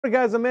Alright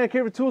guys, I'm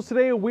Favorite Tools.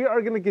 Today we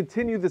are going to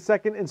continue the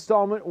second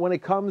installment when it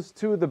comes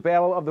to the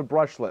battle of the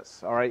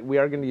brushless. Alright, we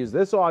are going to use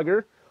this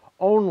auger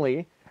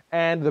only,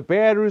 and the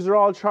batteries are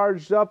all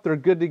charged up, they're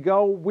good to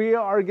go. We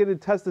are going to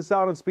test this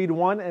out on speed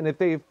 1, and if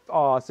they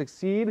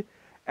succeed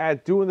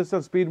at doing this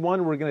on speed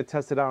 1, we're going to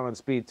test it out on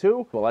speed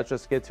 2. Well, let's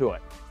just get to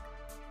it.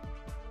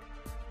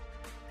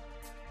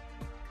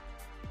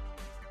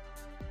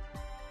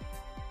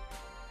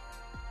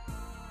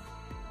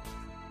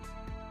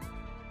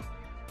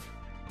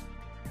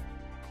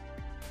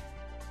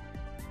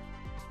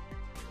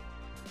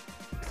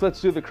 Let's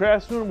do the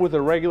Craftsman with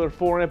a regular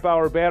 4 amp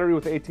hour battery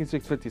with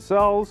 18650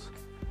 cells.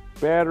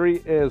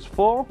 Battery is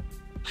full.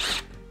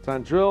 It's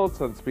on drill, it's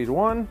on speed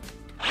 1.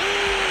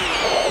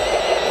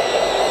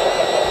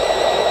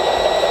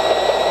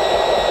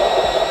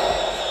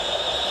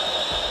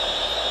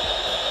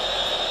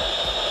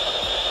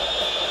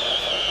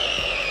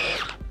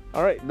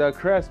 All right, the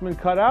Craftsman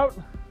cut out.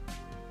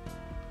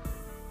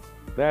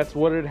 That's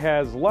what it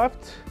has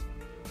left.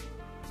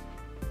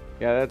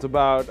 Yeah, that's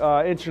about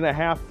 1.5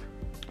 inches.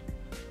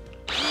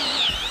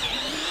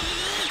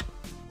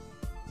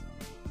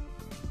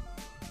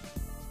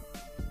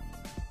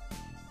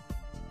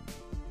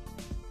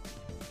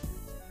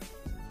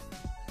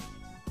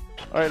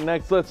 All right,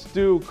 next let's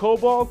do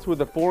Cobalt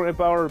with a 4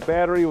 amp hour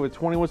battery with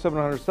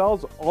 21700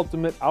 cells,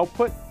 ultimate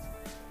output.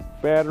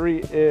 Battery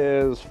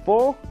is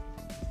full.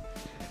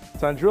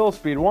 It's on drill,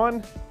 speed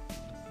 1.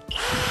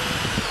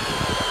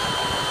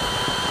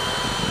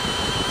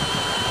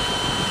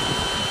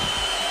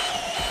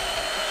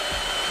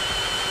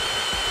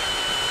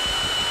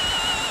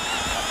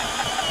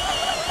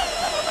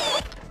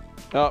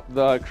 Oh,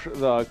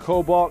 the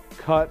Cobalt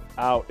cut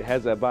out. It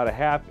has about a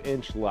 1/2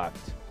 inch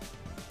left.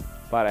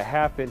 About a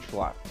 1/2 inch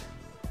left.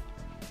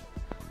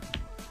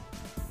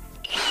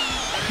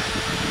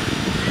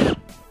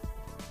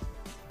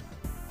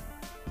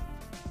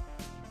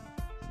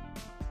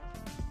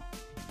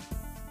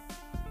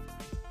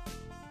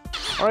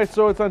 All right,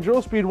 so it's on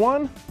drill speed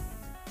 1.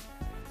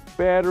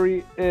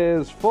 Battery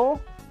is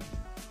full.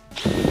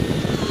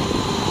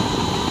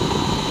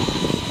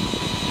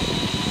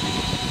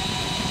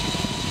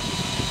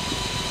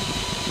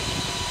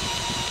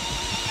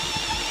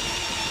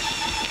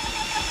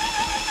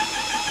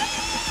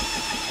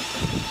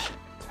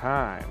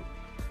 Time.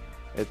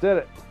 It did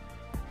it.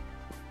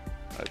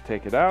 Let's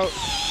take it out.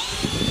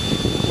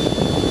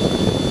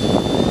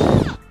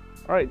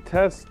 All right,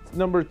 test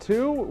number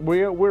 2.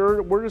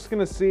 We're just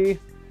gonna see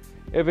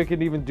if it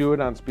can even do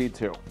it on speed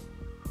 2.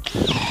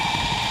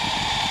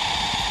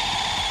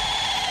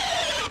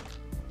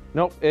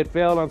 Nope, it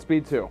failed on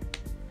speed 2.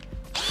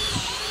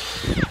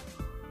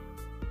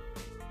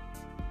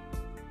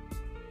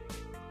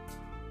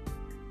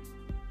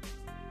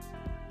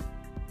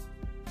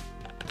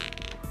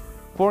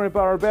 Four amp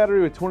hour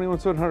battery with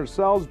 21700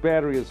 cells.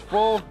 Battery is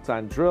full. It's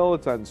on drill.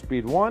 It's on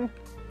speed 1.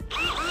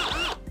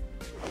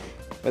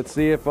 Let's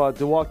see if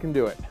DeWalt can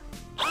do it.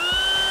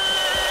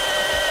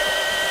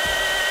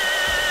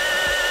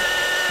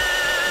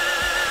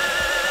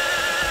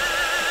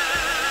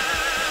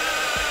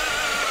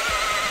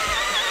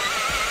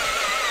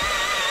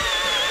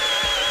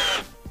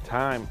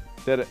 Time.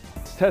 Did it.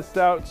 Let's test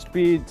out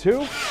speed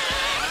 2.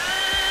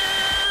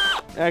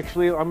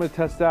 Actually, I'm going to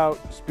test out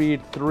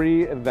speed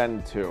 3 and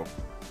then 2.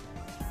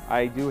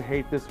 I do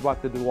hate this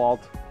about the DeWalt.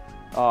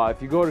 If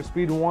you go to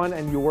speed 1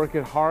 and you work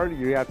it hard,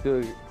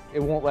 it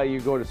won't let you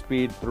go to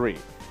speed 3.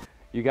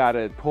 You got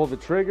to pull the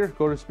trigger,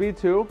 go to speed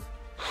 2,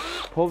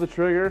 pull the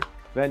trigger,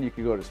 then you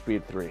can go to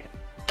speed 3.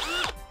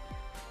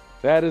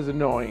 That is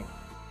annoying.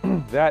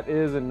 That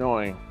is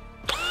annoying.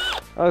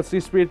 Let's see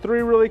speed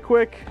 3 really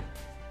quick.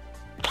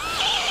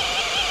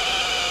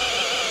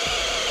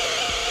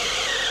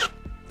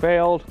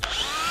 Failed.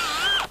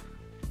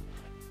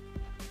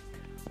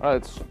 All right,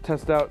 let's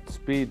test out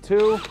speed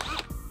 2.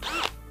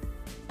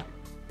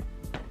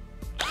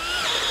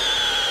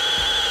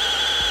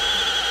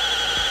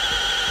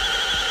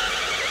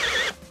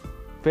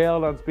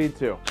 Failed on speed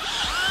 2.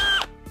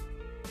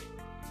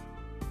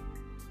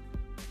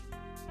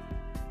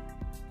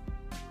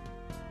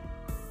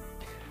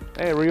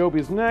 Hey,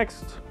 Ryobi's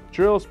next.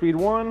 Drill, speed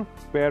 1.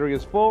 Battery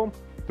is full.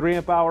 3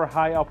 amp hour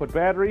high output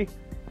battery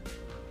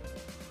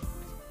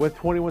with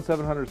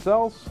 21700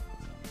 cells.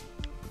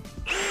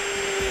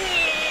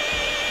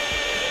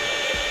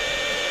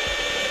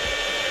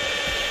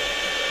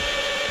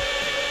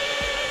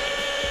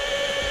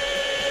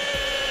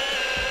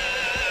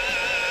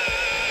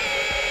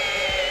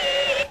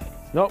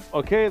 Nope,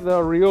 okay, the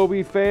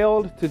Ryobi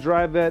failed to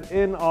drive that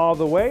in all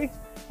the way.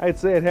 I'd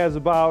say it has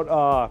about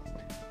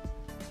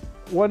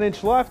 1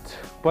 inch left,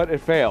 but it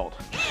failed.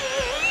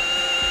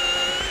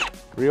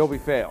 Ryobi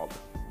failed.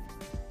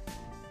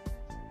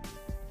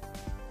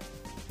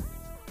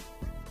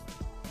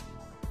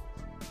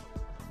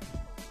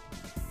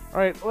 All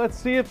right, let's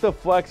see if the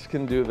Flex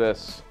can do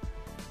this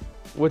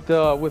with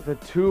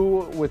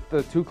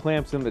the two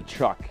clamps in the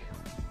chuck.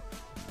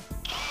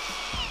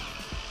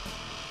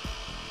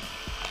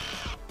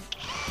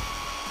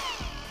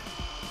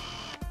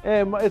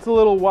 And it's a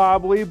little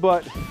wobbly,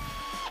 but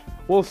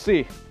we'll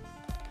see.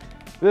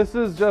 This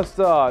is just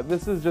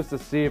to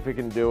see if it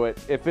can do it.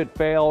 If it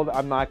failed,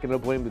 I'm not going to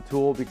blame the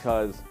tool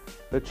because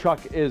the chuck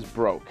is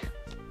broke.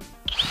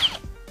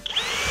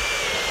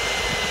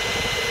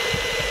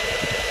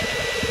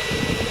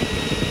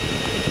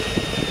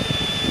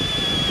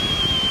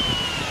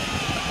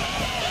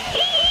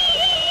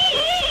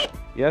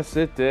 Yes,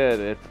 it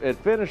did. It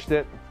finished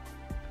it.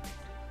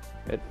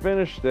 It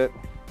finished it.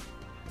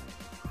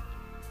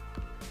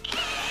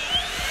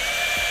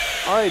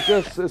 All right,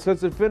 just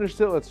since it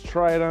finished it, let's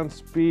try it on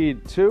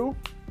speed 2.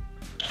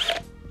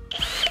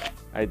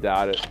 I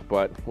doubt it,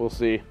 but we'll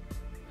see.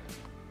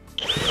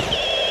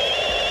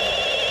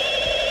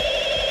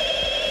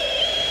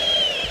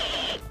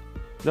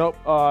 Nope,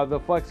 the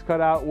flex cut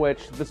out,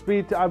 which the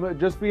speed, I'm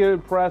just be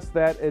impressed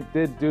that it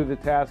did do the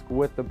task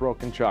with the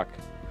broken chuck.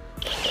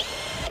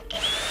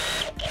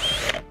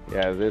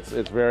 Yeah,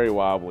 it's very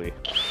wobbly.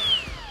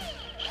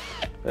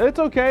 It's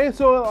okay,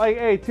 so like,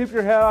 hey, tip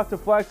your hat off to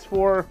Flex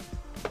for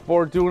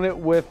doing it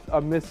with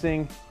a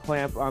missing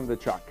clamp on the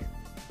chuck.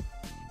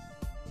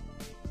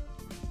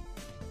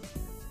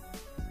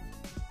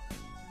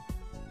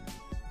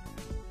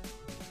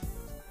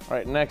 All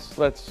right, next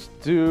let's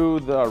do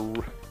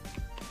the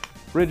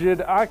rigid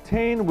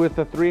octane with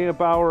a 3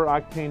 amp hour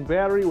octane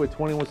battery with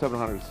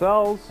 21700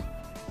 cells,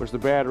 which the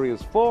battery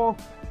is full.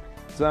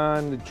 It's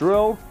on the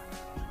drill.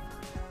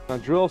 It's on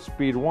drill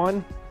speed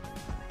 1.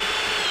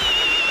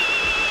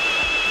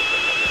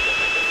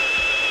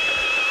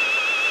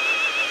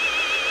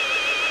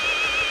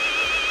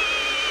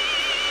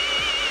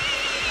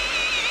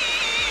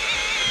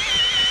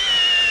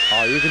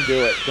 Oh, you can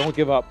do it. Don't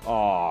give up.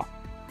 Aw.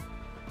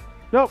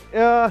 Nope.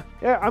 Yeah,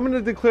 I'm gonna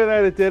declare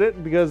that it did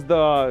it because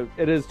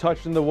it is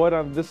touching the wood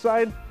on this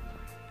side.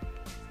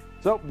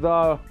 So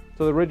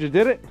the rigid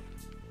did it,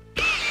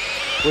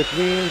 which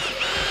means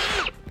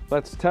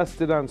let's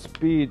test it on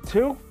speed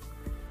 2.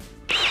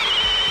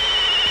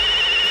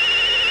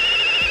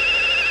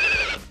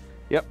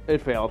 Yep,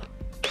 it failed.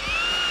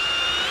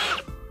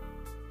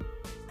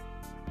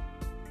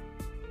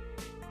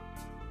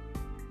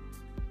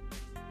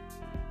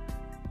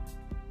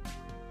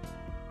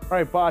 All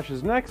right, Bosch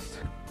is next.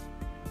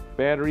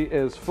 Battery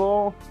is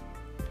full.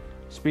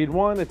 Speed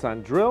 1, it's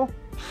on drill.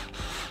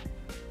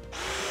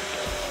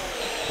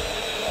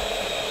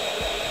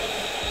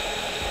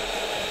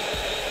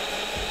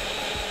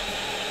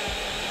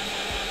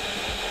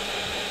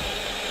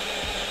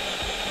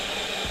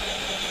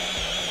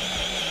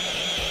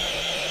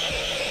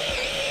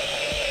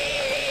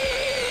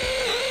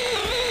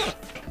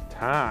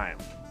 Time.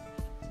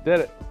 Did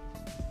it.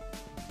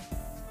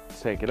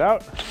 Let's take it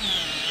out.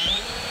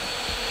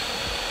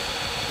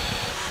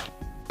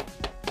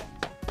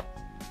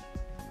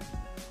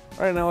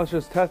 All right, now let's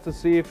just test to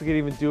see if we can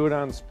even do it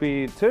on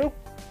speed 2.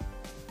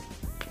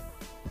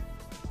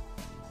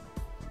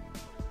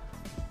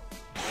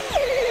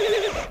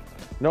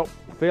 Nope,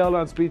 failed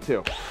on speed 2.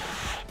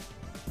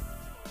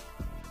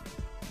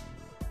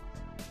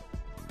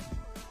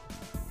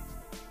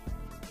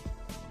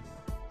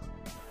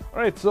 All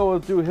right, so we'll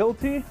do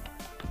Hilti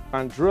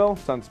on drill.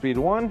 It's on speed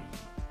 1.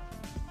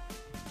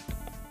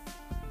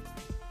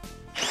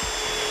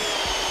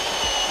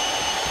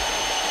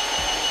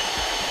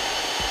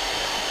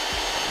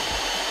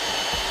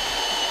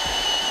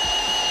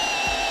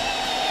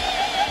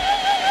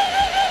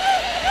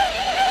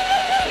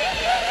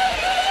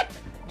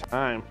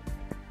 Time.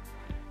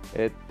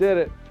 It did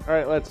it. All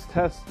right, let's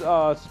test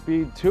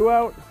speed 2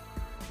 out.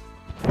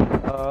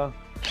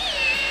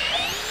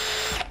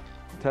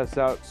 Test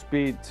out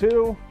speed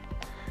 2.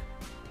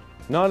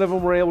 None of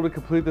them were able to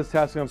complete this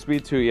task on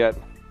speed 2 yet.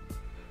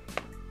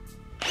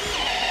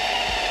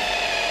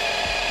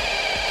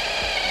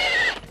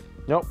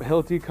 Nope,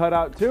 Hilti cut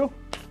out 2.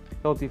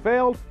 Hilti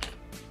failed.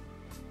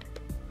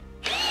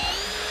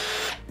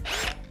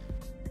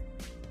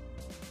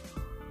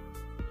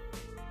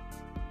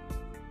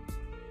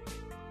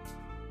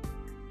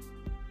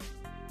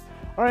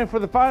 All right, for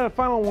the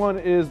final one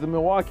is the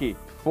Milwaukee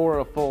for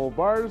a full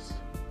bars.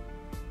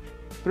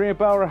 3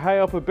 amp hour high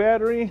output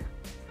battery.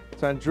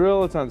 It's on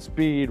drill, it's on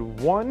speed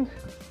 1.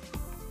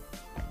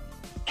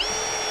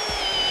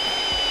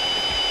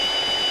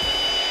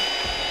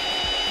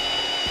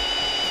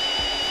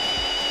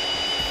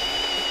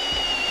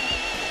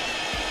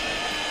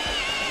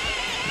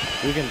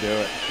 We can do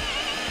it.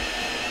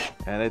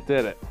 And it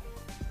did it.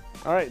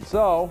 All right,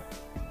 so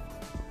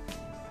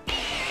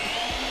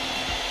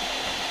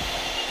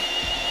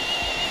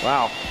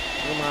wow,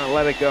 come on,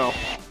 let it go.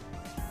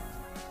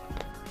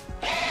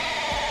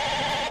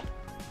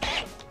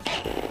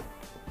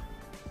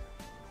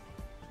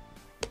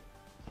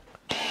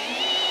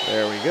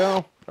 There we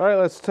go. All right,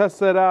 let's test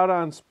that out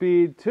on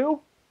speed 2.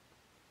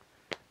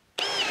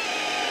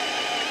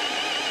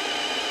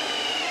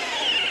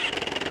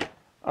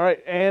 All right,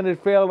 and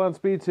it failed on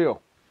speed 2.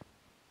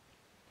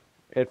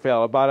 It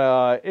failed,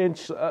 about an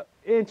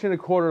inch and a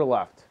quarter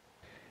left.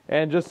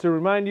 And just to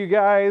remind you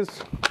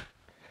guys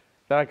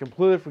that I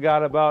completely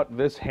forgot about,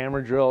 this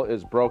hammer drill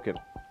is broken.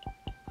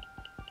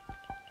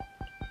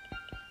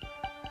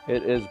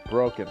 it is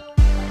broken.